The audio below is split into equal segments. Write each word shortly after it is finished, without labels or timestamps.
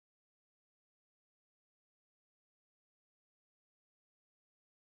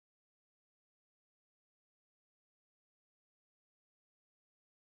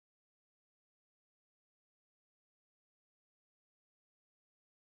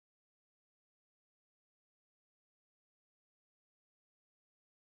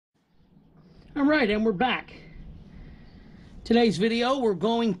All right, and we're back. Today's video, we're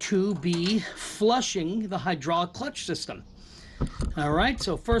going to be flushing the hydraulic clutch system. All right,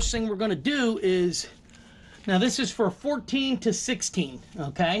 so first thing we're going to do is, now this is for 14 to 16,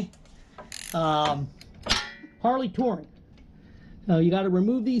 okay? Harley Touring. So you got to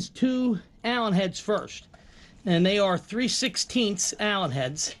remove these two Allen heads first. And they are 3/16 Allen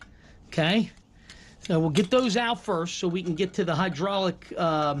heads, okay? So we'll get those out first so we can get to the hydraulic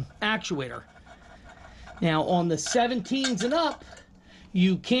actuator. Now on the 17s and up,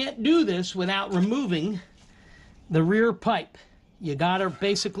 you can't do this without removing the rear pipe. You gotta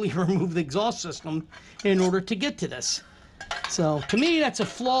basically remove the exhaust system in order to get to this. So to me, that's a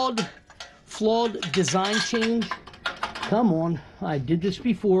flawed design change. Come on, I did this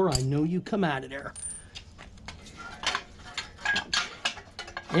before. I know you come out of there.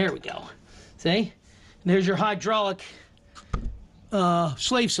 There we go. See? There's your hydraulic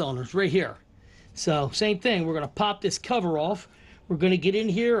slave cylinders right here. So same thing, we're going to pop this cover off. We're going to get in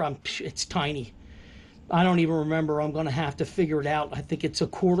here. It's tiny. I don't even remember. I'm going to have to figure it out. I think it's a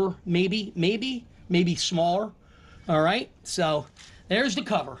quarter, maybe smaller. All right, so there's the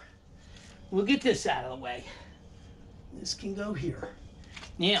cover. We'll get this out of the way. This can go here.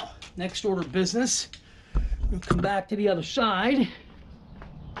 Now, next order of business, we'll come back to the other side.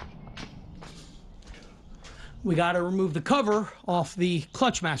 We got to remove the cover off the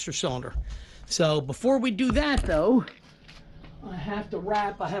clutch master cylinder. So before we do that though, I have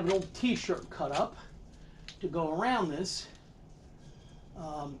an old t-shirt cut up to go around this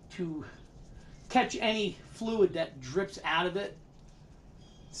to catch any fluid that drips out of it.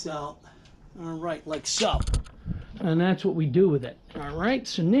 So, all right, like so. And that's what we do with it. All right,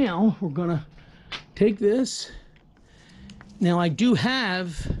 so now we're gonna take this. Now I do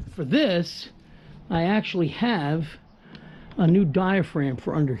have, for this, I actually have a new diaphragm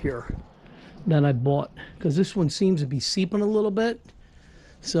for under here that I bought, because this one seems to be seeping a little bit.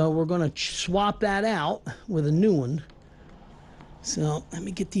 So we're going to swap that out with a new one. So let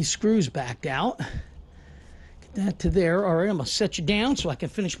me get these screws backed out. Get that to there. All right, I'm going to set you down so I can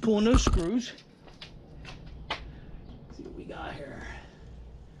finish pulling those screws. Let's see what we got here.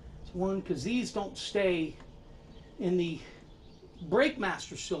 It's one, because these don't stay in the brake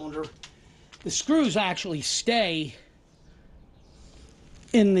master cylinder. The screws actually stay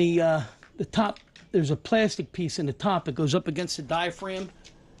in the top. There's a plastic piece in the top that goes up against the diaphragm.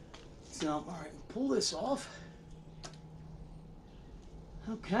 So, all right, pull this off.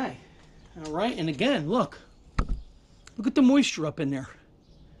 Okay, all right, and again, look at the moisture up in there.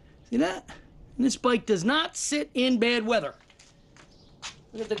 See that? And this bike does not sit in bad weather.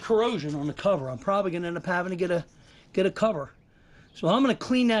 Look at the corrosion on the cover. I'm probably going to end up having to get a cover. So I'm going to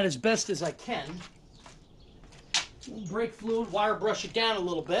clean that as best as I can. Brake fluid, wire brush it down a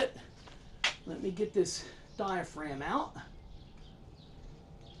little bit. Let me get this diaphragm out.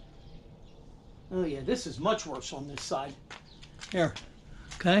 Oh yeah, this is much worse on this side. Here,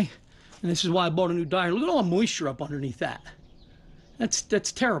 okay? And this is why I bought a new diaphragm. Look at all the moisture up underneath that. That's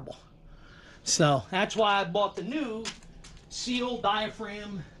terrible. So that's why I bought the new seal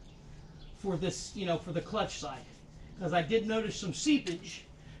diaphragm for this, for the clutch side. Because I did notice some seepage.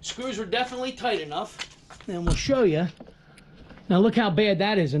 Screws were definitely tight enough. And we'll show you. Now look how bad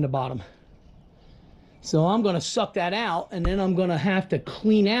that is in the bottom. So I'm going to suck that out, and then I'm going to have to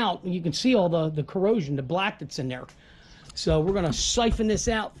clean out. You can see all the corrosion, the black that's in there. So we're going to siphon this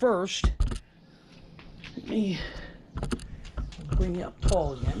out first. Let me bring you up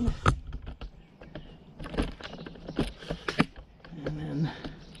tall again. And then,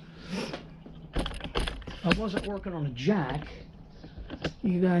 if I wasn't working on a jack,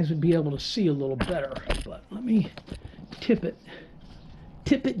 you guys would be able to see a little better. But let me tip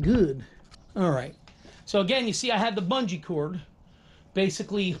it good. All right. So again, you see I have the bungee cord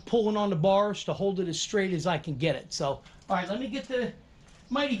basically pulling on the bars to hold it as straight as I can get it. So, all right, let me get the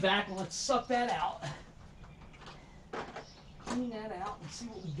Mighty Vac and let's suck that out. Clean that out and see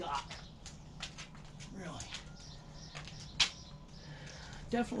what we got. Really.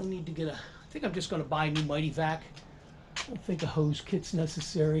 Definitely need to get I think I'm just going to buy a new Mighty Vac. I don't think a hose kit's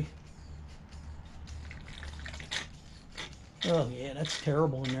necessary. Oh yeah, that's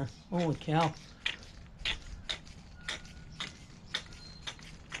terrible in there. Holy cow.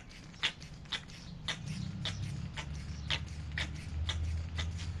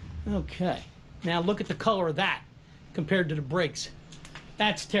 Okay, now look at the color of that compared to the brakes.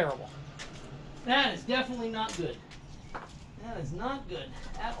 That's terrible. That is definitely not good. That is not good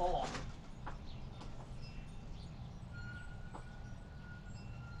at all.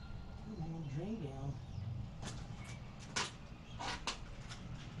 Come on, drain down.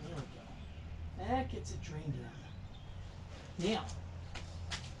 There we go. gets it drained down. Now,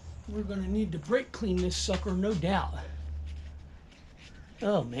 we're going to need to brake clean this sucker, no doubt.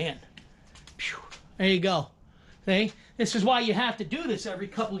 Oh, man. Phew. There you go. See? This is why you have to do this every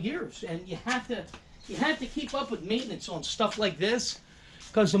couple years. And you have to keep up with maintenance on stuff like this,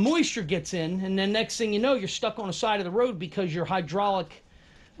 because the moisture gets in, and then next thing you know, you're stuck on the side of the road because your hydraulic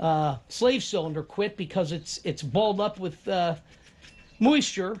slave cylinder quit because it's balled up with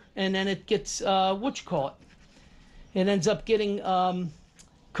moisture, and then it gets, it ends up getting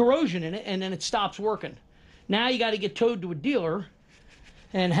corrosion in it, and then it stops working. Now you got to get towed to a dealer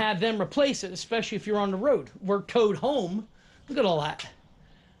and have them replace it, especially if you're on the road. We're towed home. Look at all that.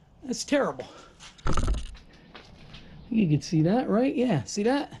 That's terrible. You can see that, right? Yeah, see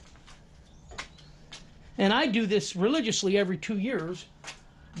that? And I do this religiously every 2 years,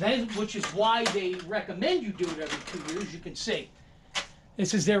 which is why they recommend you do it every 2 years. You can see.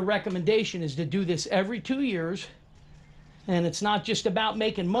 This is their recommendation, is to do this every 2 years. And it's not just about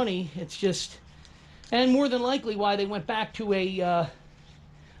making money. It's just, and more than likely why they went back to a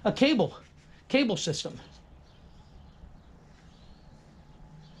cable system.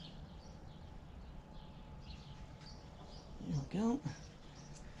 There we go.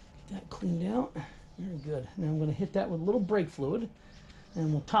 Get that cleaned out. Very good. Now I'm going to hit that with a little brake fluid,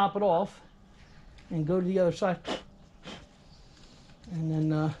 and we'll top it off and go to the other side.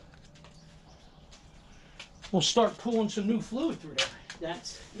 And then we'll start pulling some new fluid through there.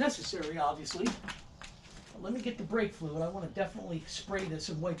 That's necessary, obviously. But let me get the brake fluid. I want to definitely spray this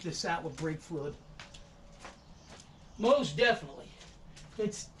and wipe this out with brake fluid. Most definitely.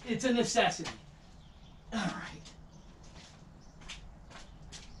 It's a necessity. All right.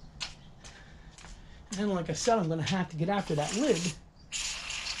 And like I said, I'm going to have to get after that lid.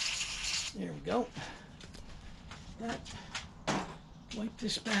 There we go. That. Wipe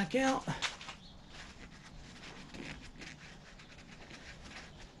this back out.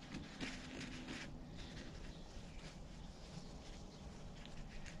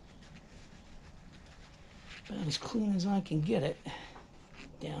 About as clean as I can get it.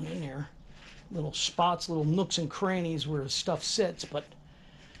 Down in there. Little spots, little nooks and crannies where stuff sits, but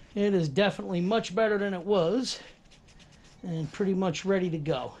it is definitely much better than it was, and pretty much ready to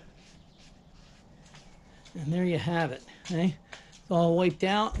go. And there you have it. Okay? It's all wiped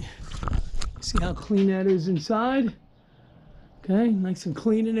out. See how clean that is inside? Okay, nice and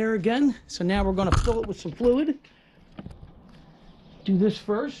clean in there again. So now we're going to fill it with some fluid. Do this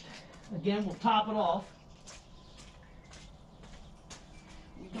first. Again, we'll top it off.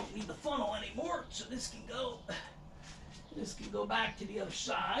 We don't need the funnel anymore, so this can go back to the other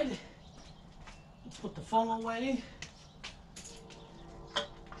side. Let's put the funnel away.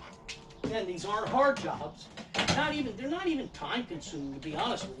 Again, these aren't hard jobs. They're not even time consuming, to be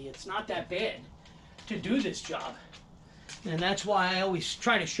honest with you. It's not that bad to do this job. And that's why I always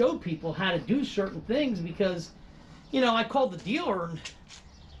try to show people how to do certain things, because, you know, I called the dealer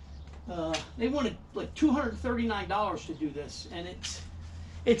and they wanted like $239 to do this, and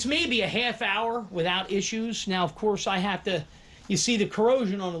it's maybe a half hour without issues. Now, of course, I have to, you see the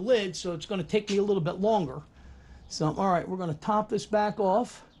corrosion on the lid, so it's going to take me a little bit longer. So, all right, we're going to top this back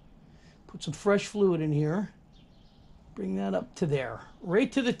off, put some fresh fluid in here, bring that up to there,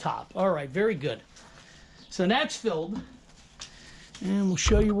 right to the top. All right, very good. So that's filled, and we'll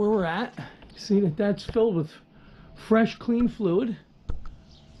show you where we're at. See that that's filled with fresh, clean fluid.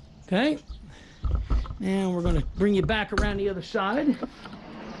 Okay, and we're going to bring you back around the other side.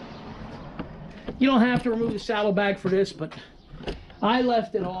 You don't have to remove the saddlebag for this, but I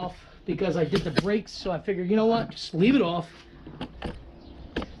left it off because I did the brakes, so I figured, you know what, just leave it off.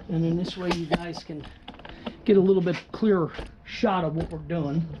 And then this way you guys can get a little bit clearer shot of what we're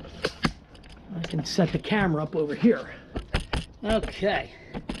doing. I can set the camera up over here. Okay.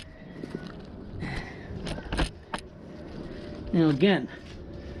 Now again,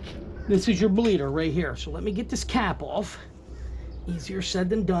 this is your bleeder right here. So let me get this cap off. Easier said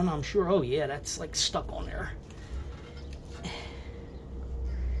than done, I'm sure. Oh yeah, that's like stuck on there.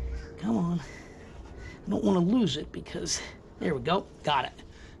 Come on. I don't want to lose it because, there we go, got it.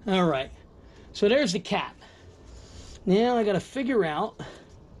 All right, so there's the cap. Now I got to figure out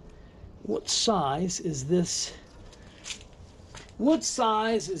what size is this. What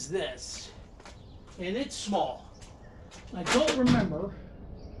size is this? And it's small. I don't remember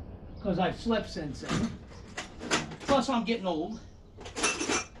because I've slept since then. Plus I'm getting old.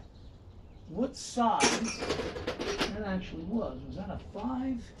 What size that actually was? Was that a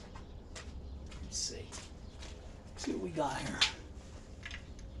 5? Let's see. Let's see what we got here.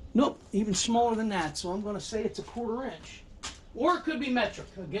 Nope, even smaller than that. So I'm going to say it's a 1/4 inch. Or it could be metric.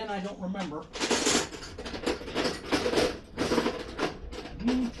 Again, I don't remember.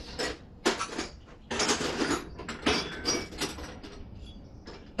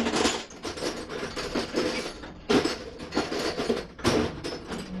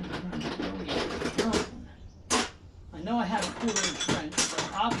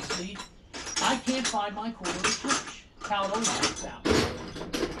 slide my quarter to church. That's how it always works out.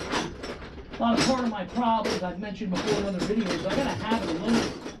 Part of my problems I've mentioned before in other videos, I got a habit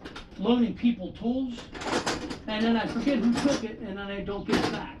of loaning people tools, and then I forget who took it, and then I don't get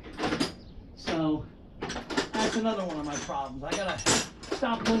it back. So that's another one of my problems. I gotta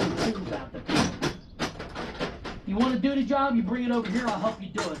stop loaning tools out to people. You want to do the job, you bring it over here, I'll help you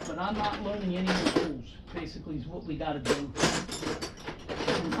do it. But I'm not loaning any of the tools, basically, is what we got to do.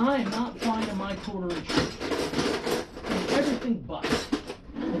 And I am not finding my quarter inch. Everything but.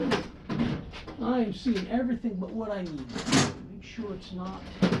 I am seeing everything but what I need. Make sure it's not.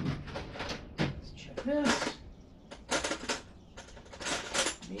 Let's check this.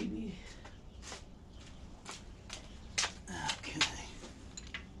 Maybe. Okay.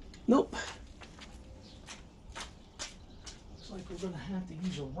 Nope. Like we're going to have to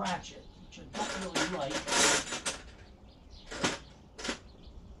use a ratchet, which I don't really like.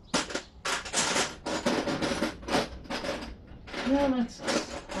 Yeah, that's,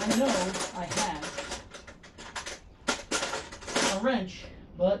 I know I had a wrench,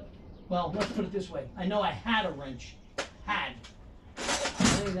 but, well, let's put it this way. I know I had a wrench. Had. I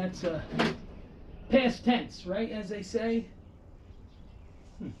think that's past tense, right, as they say?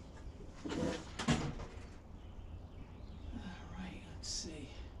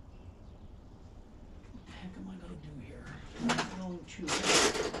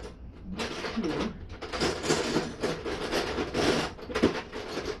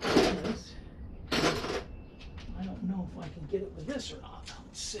 I don't know if I can get it with this or not.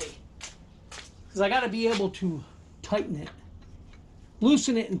 Let's see. Because I got to be able to tighten it,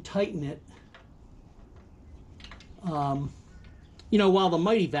 loosen it and tighten it, you know, while the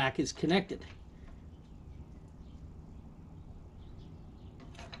Mighty Vac is connected.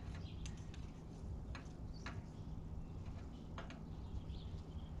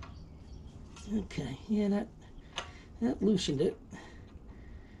 Okay, yeah, that loosened it.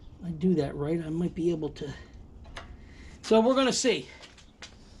 If I do that right, I might be able to. So we're going to see.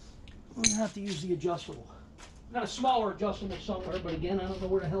 I'm going to have to use the adjustable. I've got a smaller adjustable somewhere, but again, I don't know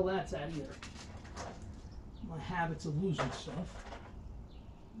where the hell that's at either. My habits of losing stuff.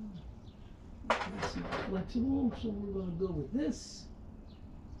 That's not flexible, so we're going to go with this.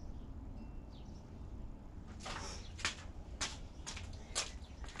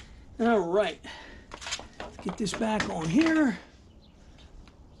 All right, let's get this back on here.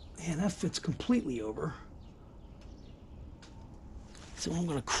 And that fits completely over. So I'm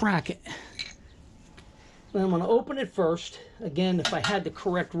going to crack it. Then I'm going to open it first. Again, if I had the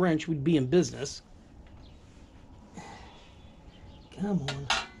correct wrench, we'd be in business. Come on.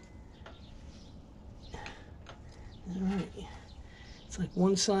 All right. It's like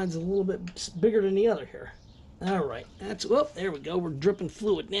one side's a little bit bigger than the other here. All right, that's, oh, there we go. We're dripping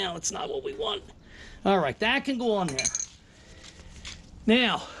fluid now. It's not what we want. All right, that can go on there.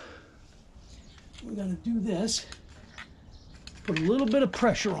 Now, we're going to do this. Put a little bit of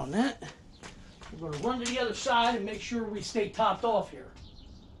pressure on that. We're going to run to the other side and make sure we stay topped off here.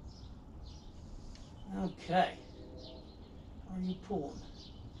 Okay. How are you pulling?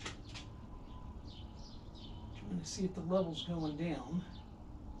 Trying to see if the level's going down.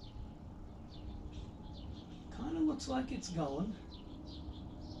 Kind of looks like it's going.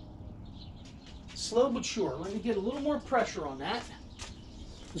 Slow but sure. Let me get a little more pressure on that.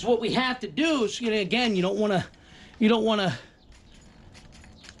 Because what we have to do is, you know, again, you don't want to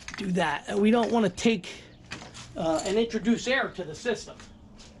do that. We don't want to take and introduce air to the system.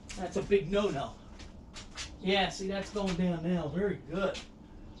 That's a big no-no. Yeah, see, that's going down now. Very good.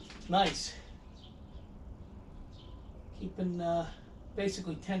 Nice. Keeping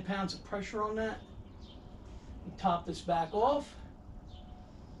basically 10 pounds of pressure on that. We top this back off.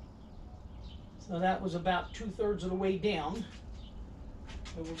 So that was about 2/3 of the way down.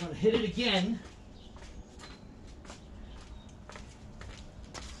 So we're going to hit it again.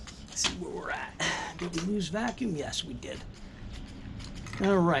 Let's see where we're at. Did we lose vacuum? Yes, we did.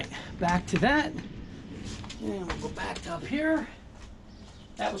 All right, back to that. And we'll go back up here.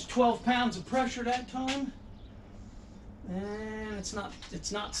 That was 12 pounds of pressure that time. And it's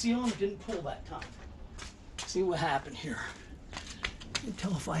not sealing, it didn't pull that time. See what happened here. You can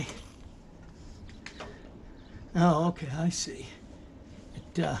tell if I... Oh, okay, I see.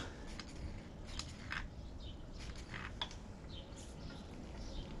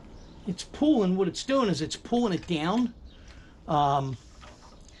 It's pulling, what it's doing is it's pulling it down. Come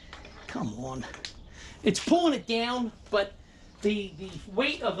on. It's pulling it down, but the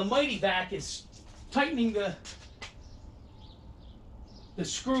weight of the Mighty Vac is tightening the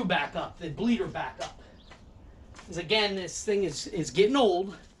screw back up, the bleeder back up. Because again, this thing is getting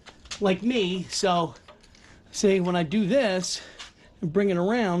old. like me. So, see, when I do this and bring it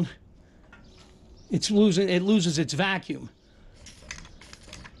around, it loses its vacuum.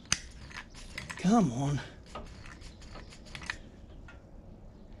 Come on.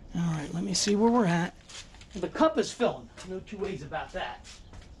 All right, let me see where we're at. The cup is filling. No two ways about that.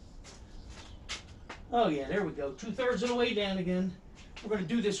 Oh yeah, there we go. 2/3 of the way down again. We're going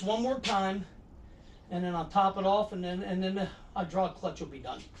to do this one more time, and then I'll top it off, and then the hydraulic clutch will be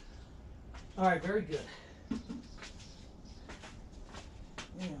done. All right, very good.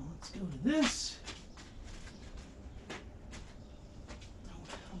 Now let's go to this.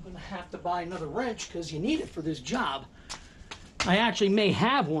 I'm going to have to buy another wrench because you need it for this job. I actually may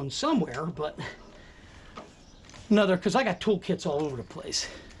have one somewhere, but another, because I got toolkits all over the place.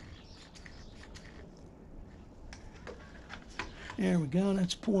 There we go,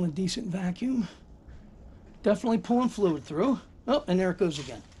 that's pulling a decent vacuum. Definitely pulling fluid through. Oh, and there it goes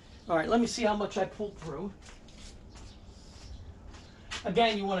again. All right, let me see how much I pulled through.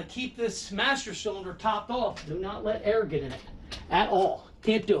 Again, you want to keep this master cylinder topped off. Do not let air get in it at all.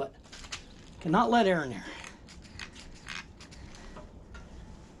 Can't do it. Cannot let air in there.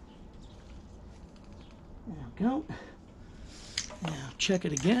 There we go. Now check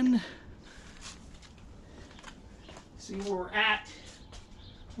it again. See where we're at.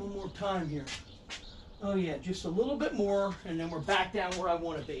 One more time here. Oh yeah, just a little bit more, and then we're back down where I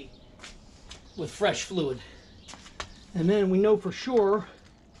want to be with fresh fluid. And then we know for sure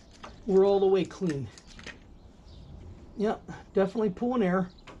we're all the way clean. Yep, definitely pulling air.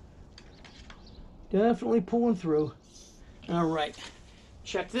 Definitely pulling through. All right,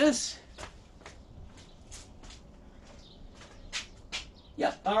 check this.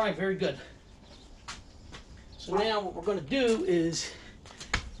 Yep, all right, very good. So now what we're going to do is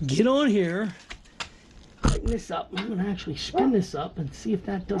get on here, tighten this up. I'm going to actually spin this up and see if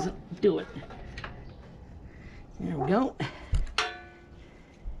that doesn't do it. There we go.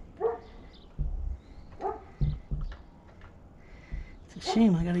 It's a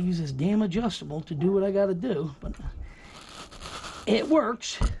shame I got to use this damn adjustable to do what I got to do, but it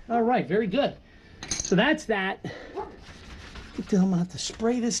works. All right, very good. So that's that. I'm going to have to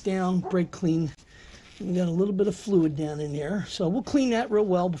spray this down, brake clean. We got a little bit of fluid down in there, so we'll clean that real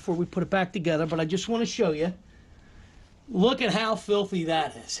well before we put it back together, but I just want to show you. Look at how filthy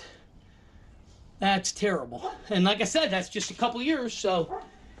that is. That's terrible. And like I said, that's just a couple years, so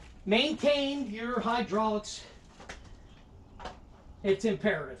maintain your hydraulics. It's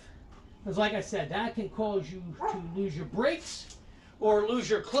imperative. Because like I said, that can cause you to lose your brakes or lose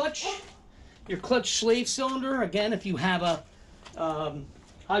your clutch slave cylinder. Again, if you have a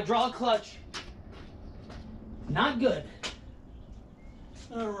hydraulic clutch, not good.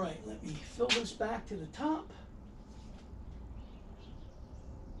 All right, let me fill this back to the top.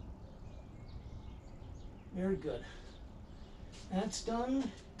 Very good. That's done.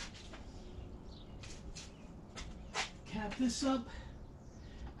 Cap this up.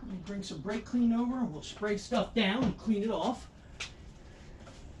 Let me bring some brake clean over and we'll spray stuff down and clean it off.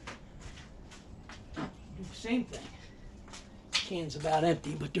 Do the same thing. Can's about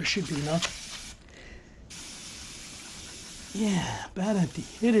empty, but there should be enough. Yeah, about empty.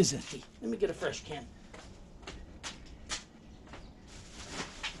 It is empty. Let me get a fresh can.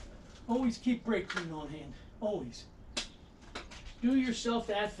 Always keep brake clean on hand. Always. Do yourself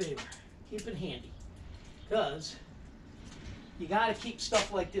that favor. Keep it handy. Because you got to keep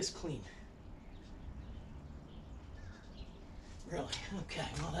stuff like this clean. Really? Okay,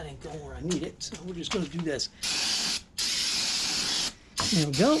 well that ain't going where I need it, so we're just going to do this. There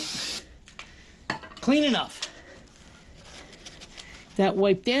we go. Clean enough. That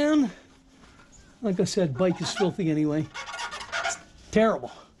wiped down. Like I said, bike is filthy anyway. It's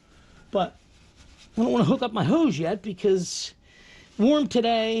terrible. But I don't want to hook up my hose yet because warm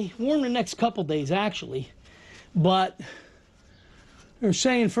today, warm the next couple days actually. But they're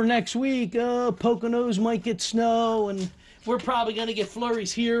saying for next week, Poconos might get snow and we're probably going to get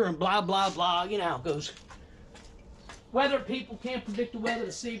flurries here and blah, blah, blah. You know how it goes. Weather people can't predict the weather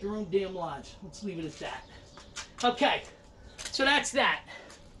to save their own damn lives. Let's leave it at that. Okay, so that's that.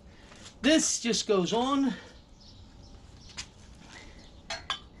 This just goes on.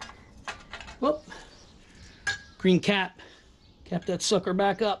 Whoop. Green cap. Cap that sucker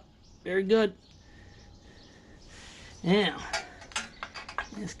back up. Very good. Now,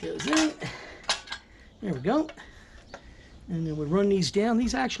 this goes in. There we go. And then we run these down.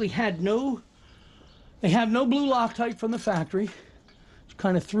 These actually had no, they have no blue Loctite from the factory. Which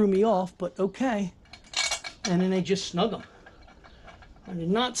kind of threw me off, but okay. And then they just snug them. I did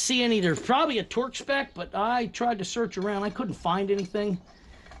not see any. There's probably a torque spec, but I tried to search around. I couldn't find anything.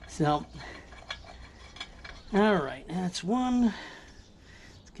 So, all right, that's one.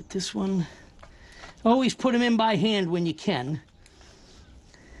 Let's get this one. Always put them in by hand when you can.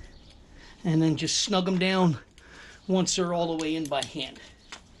 And then just snug them down once they're all the way in by hand.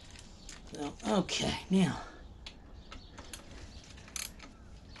 So, okay, now.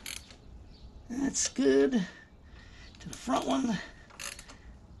 That's good. To the front one.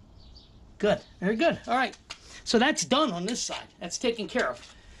 Good, very good. All right, so that's done on this side. That's taken care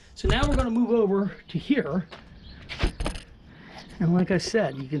of. So now we're gonna move over to here. And like I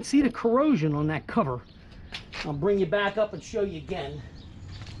said, you can see the corrosion on that cover. I'll bring you back up and show you again.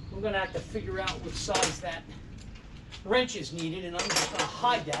 We're gonna have to figure out what size that wrench is needed, and I'm just gonna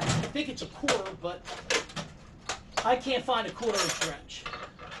hide that. I think it's a 1/4, but I can't find a 1/4 wrench.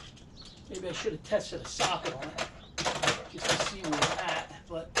 Maybe I should have tested a socket on it just to see where it's at,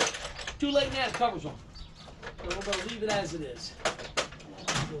 but too late now, the cover's on. So we're going to leave it as it is.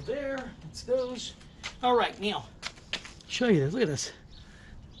 Go there, it's those. All right, now, show you this. Look at this.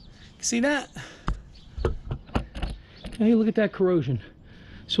 See that? Okay, look at that corrosion.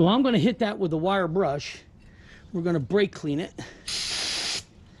 So I'm going to hit that with a wire brush. We're going to brake clean it.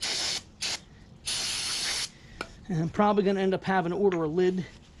 And I'm probably going to end up having to order a lid.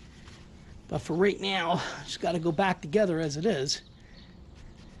 But for right now, just got to go back together as it is.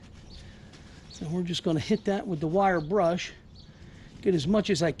 So we're just going to hit that with the wire brush, get as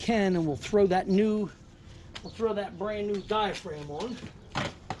much as I can, and we'll throw that brand new diaphragm on. There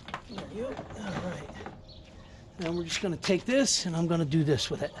you go. All right. And we're just going to take this, and I'm going to do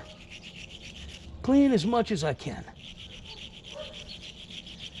this with it. Clean as much as I can.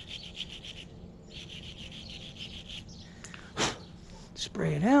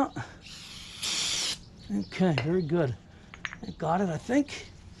 Spray it out. Okay, very good. I got it, I think.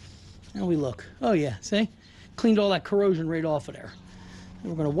 Now we look. Oh yeah, see? Cleaned all that corrosion right off of there. And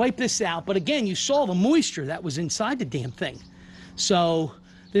we're gonna wipe this out, but again, you saw the moisture that was inside the damn thing. So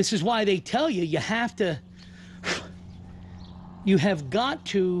this is why they tell you, you have got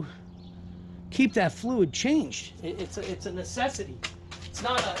to keep that fluid changed. It's a necessity. It's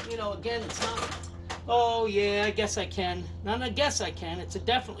not a, again, it's not, oh yeah, I guess I can. Not a guess I can, it's a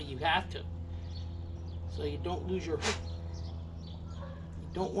definitely you have to. So you don't lose your,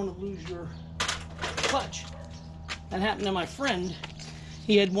 don't want to lose your clutch. That happened to my friend.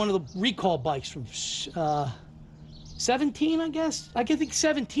 He had one of the recall bikes from 17, I guess. I think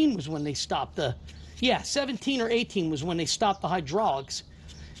 17 was when they stopped the, 17 or 18 was when they stopped the hydraulics.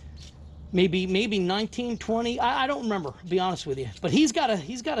 Maybe 19, 20, I don't remember, to be honest with you. But he's got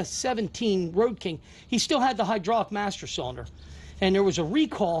a 17 Road King. He still had the hydraulic master cylinder. And there was a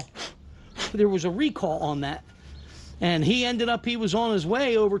recall on that. And he was on his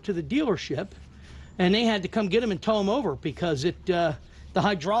way over to the dealership, and they had to come get him and tow him over because the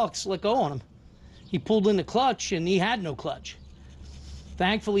hydraulics let go on him. He pulled in the clutch and he had no clutch.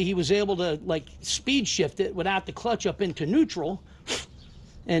 Thankfully, he was able to speed shift it without the clutch up into neutral.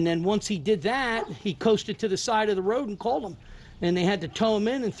 And then once he did that, he coasted to the side of the road and called him. And they had to tow him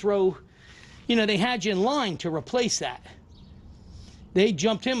in and throw, they had you in line to replace that. They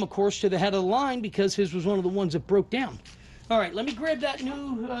jumped him, of course, to the head of the line because his was one of the ones that broke down. All right, let me grab that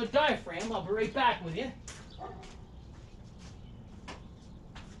new diaphragm. I'll be right back with you.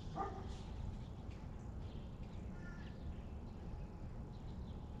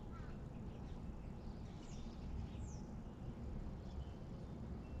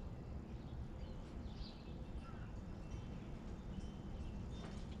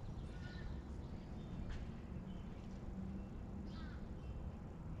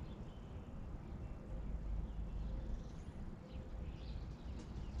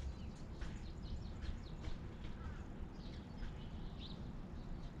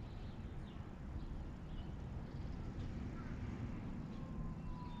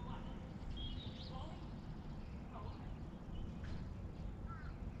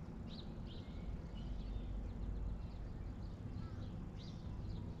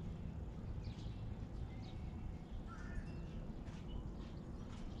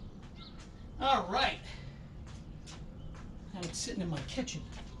 All right. Now it's sitting in my kitchen.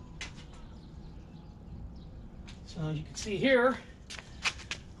 So as you can see here,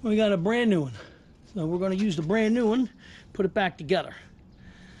 we got a brand new one. So we're going to use the brand new one, put it back together.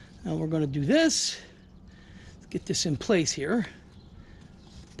 Now we're going to do this. Let's get this in place here.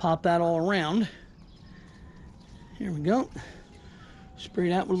 Pop that all around. Here we go. Spray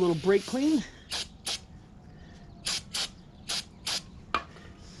it out with a little brake clean.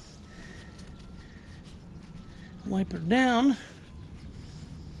 Wipe her down,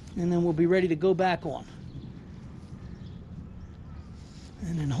 and then we'll be ready to go back on.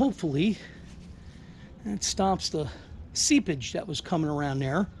 And then hopefully that stops the seepage that was coming around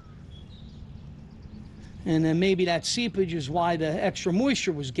there. And then maybe that seepage is why the extra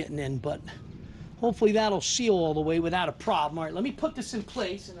moisture was getting in, but hopefully that'll seal all the way without a problem. All right, let me put this in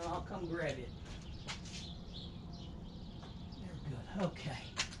place and then I'll come grab it. There, good, okay.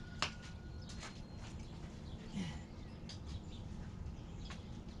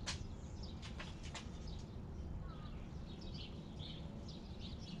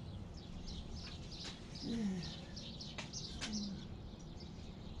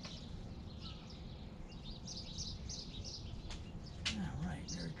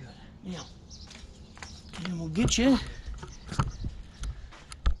 Now, and we'll get you.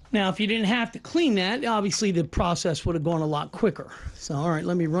 Now, if you didn't have to clean that, obviously the process would have gone a lot quicker. So, all right,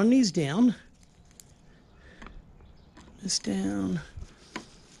 let me run these down. This down.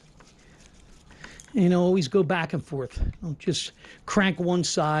 And, you know, always go back and forth. Don't just crank one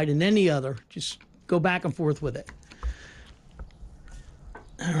side and then the other. Just go back and forth with it.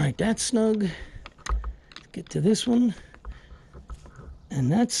 All right, that's snug. Get to this one. And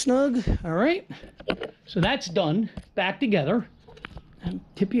that's snug. All right. So that's done. Back together. And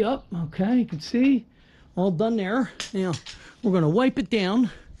tip you up. Okay, you can see. All done there. Now, we're going to wipe it down.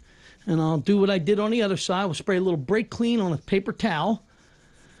 And I'll do what I did on the other side. We'll spray a little brake clean on a paper towel.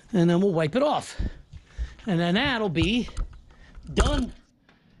 And then we'll wipe it off. And then that'll be done.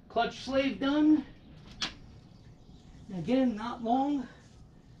 Clutch slave done. Again, not long.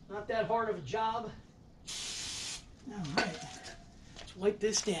 Not that hard of a job. All right. Wipe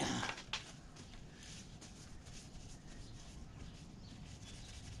this down.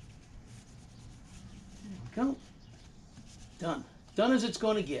 There we go. Done. Done as it's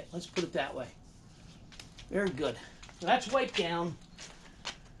going to get. Let's put it that way. Very good. So that's wiped down.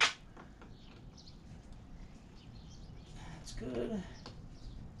 That's good.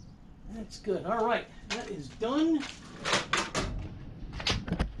 That's good. All right. That is done.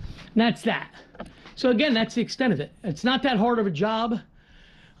 And that's that. So again, that's the extent of it. It's not that hard of a job.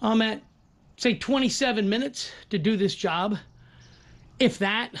 I'm at, say, 27 minutes to do this job. If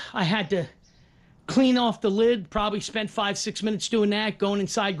that, I had to clean off the lid, probably spent 5-6 minutes doing that, going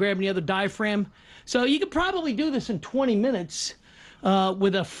inside, grabbing the other diaphragm. So you could probably do this in 20 minutes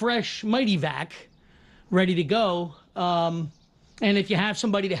with a fresh Mighty Vac ready to go. And if you have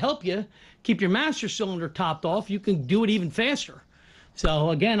somebody to help you keep your master cylinder topped off, you can do it even faster.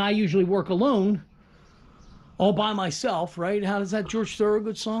 So again, I usually work alone. All by myself, right? How does that George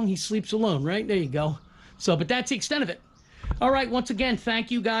Thorogood song? He sleeps alone, right? There you go. So, but that's the extent of it. All right, once again, thank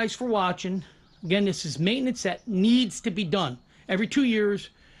you guys for watching. Again, this is maintenance that needs to be done. Every 2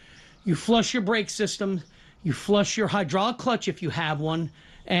 years, you flush your brake system, you flush your hydraulic clutch if you have one,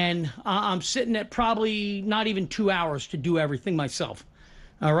 and I'm sitting at probably not even 2 hours to do everything myself.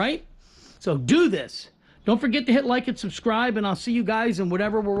 All right? So do this. Don't forget to hit like and subscribe, and I'll see you guys in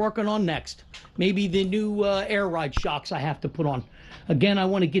whatever we're working on next. Maybe the new air ride shocks I have to put on. Again, I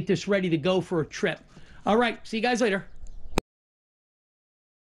want to get this ready to go for a trip. All right, see you guys later.